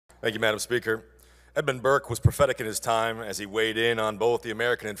Thank you, Madam Speaker. Edmund Burke was prophetic in his time as he weighed in on both the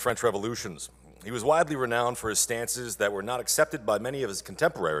American and French revolutions. He was widely renowned for his stances that were not accepted by many of his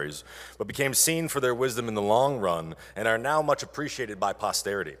contemporaries, but became seen for their wisdom in the long run and are now much appreciated by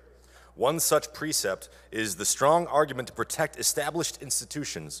posterity. One such precept is the strong argument to protect established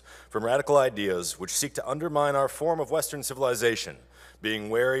institutions from radical ideas which seek to undermine our form of Western civilization, being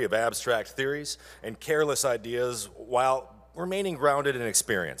wary of abstract theories and careless ideas while remaining grounded in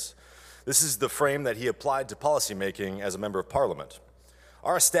experience. This is the frame that he applied to policymaking as a member of Parliament.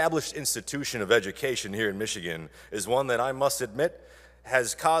 Our established institution of education here in Michigan is one that I must admit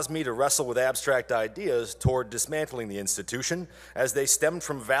has caused me to wrestle with abstract ideas toward dismantling the institution as they stemmed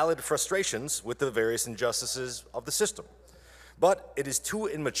from valid frustrations with the various injustices of the system. But it is too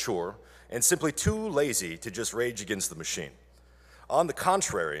immature and simply too lazy to just rage against the machine. On the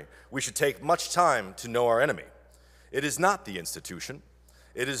contrary, we should take much time to know our enemy. It is not the institution.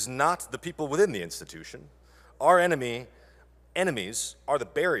 It is not the people within the institution. Our enemies are the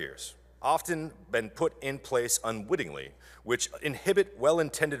barriers, often been put in place unwittingly, which inhibit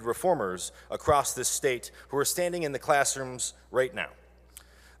well-intended reformers across this state who are standing in the classrooms right now.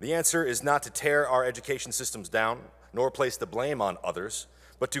 The answer is not to tear our education systems down, nor place the blame on others,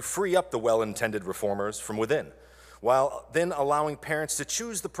 but to free up the well-intended reformers from within, while then allowing parents to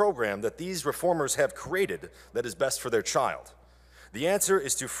choose the program that these reformers have created that is best for their child. The answer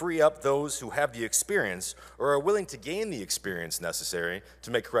is to free up those who have the experience or are willing to gain the experience necessary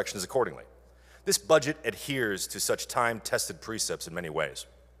to make corrections accordingly. This budget adheres to such time-tested precepts in many ways.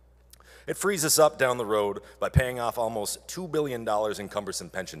 It frees us up down the road by paying off almost $2 billion in cumbersome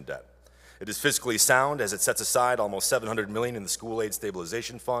pension debt. It is fiscally sound as it sets aside almost $700 million in the School Aid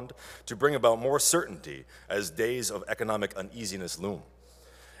Stabilization Fund to bring about more certainty as days of economic uneasiness loom.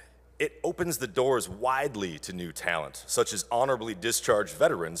 It opens the doors widely to new talent, such as honorably discharged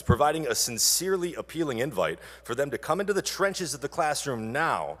veterans, providing a sincerely appealing invite for them to come into the trenches of the classroom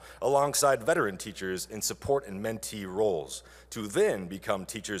now alongside veteran teachers in support and mentee roles, to then become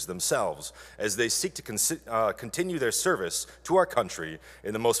teachers themselves as they seek to continue their service to our country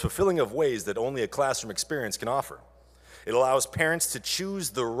in the most fulfilling of ways that only a classroom experience can offer. It allows parents to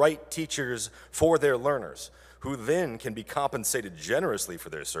choose the right teachers for their learners, who then can be compensated generously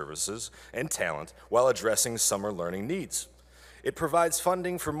for their services and talent while addressing summer learning needs. It provides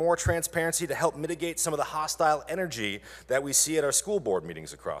funding for more transparency to help mitigate some of the hostile energy that we see at our school board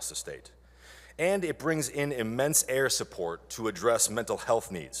meetings across the state. And it brings in immense air support to address mental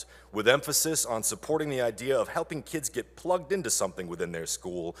health needs, with emphasis on supporting the idea of helping kids get plugged into something within their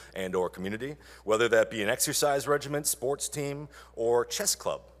school and/or community, whether that be an exercise regimen, sports team, or chess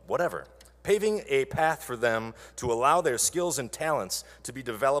club, whatever. Paving a path for them to allow their skills and talents to be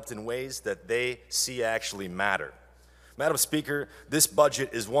developed in ways that they see actually matter. Madam Speaker, this budget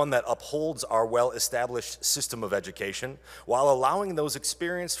is one that upholds our well-established system of education while allowing those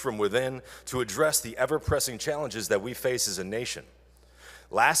experienced from within to address the ever-pressing challenges that we face as a nation.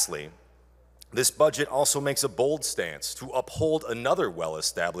 Lastly, this budget also makes a bold stance to uphold another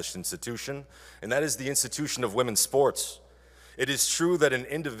well-established institution, and that is the institution of women's sports. It is true that an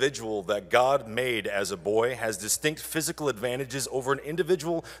individual that God made as a boy has distinct physical advantages over an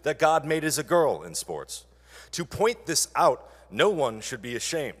individual that God made as a girl in sports. To point this out, no one should be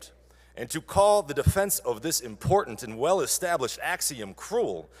ashamed. And to call the defense of this important and well-established axiom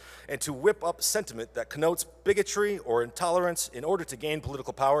cruel, and to whip up sentiment that connotes bigotry or intolerance in order to gain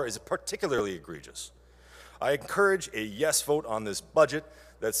political power is particularly egregious. I encourage a yes vote on this budget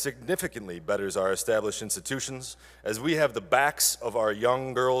that significantly betters our established institutions, as we have the backs of our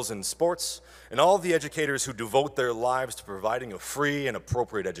young girls in sports and all the educators who devote their lives to providing a free and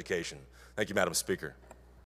appropriate education. Thank you, Madam Speaker.